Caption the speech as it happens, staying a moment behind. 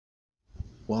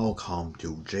Welcome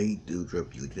to J Dude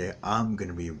Review. Today I'm going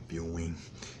to be reviewing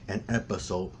an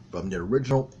episode from the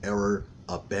original era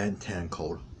of Ben 10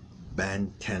 called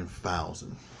Ben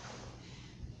 10,000.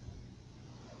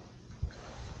 Here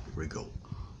we go.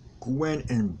 Gwen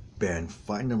and Ben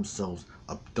find themselves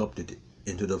abducted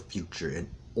into the future in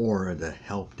order to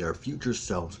help their future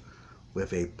selves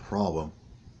with a problem,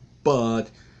 but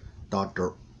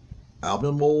Dr.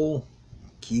 Abnormal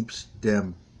keeps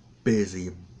them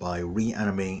busy by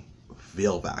reanimating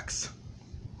Vilvax.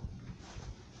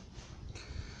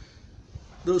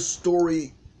 The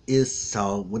story is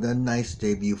solid with a nice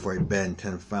debut for Ben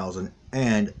 10,000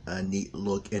 and a neat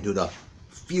look into the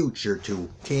future to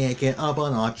take it up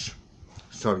a notch.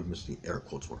 Sorry, missed the air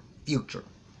quotes for future.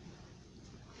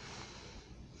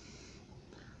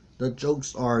 The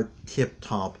jokes are tip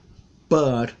top,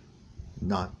 but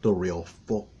not the real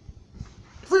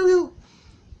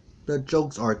The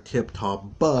jokes are tip top,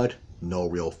 but no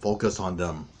real focus on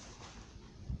them.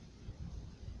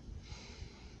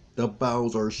 The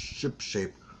battles are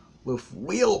ship-shaped with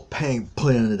real paint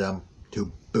put into them to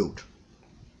boot.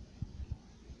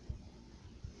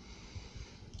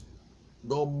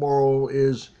 The moral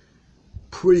is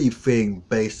pretty fitting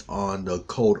based on the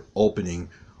cold opening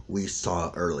we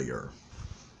saw earlier.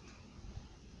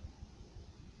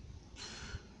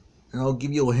 And I'll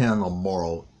give you a hint on the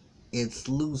moral. It's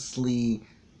loosely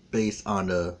based on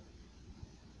the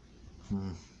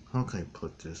how can I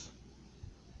put this?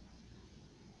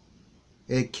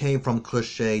 It came from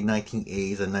cliche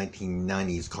 1980s and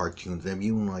 1990s cartoons. If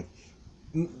you like,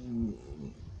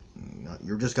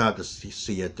 you're just gonna have to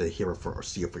see it to hear it or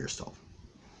see it for yourself.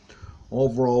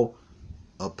 Overall,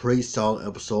 a pretty solid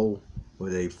episode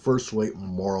with a first-rate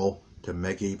moral to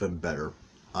make it even better.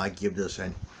 I give this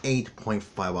an 8.5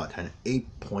 out of 10.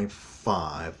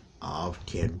 8.5 out of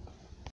 10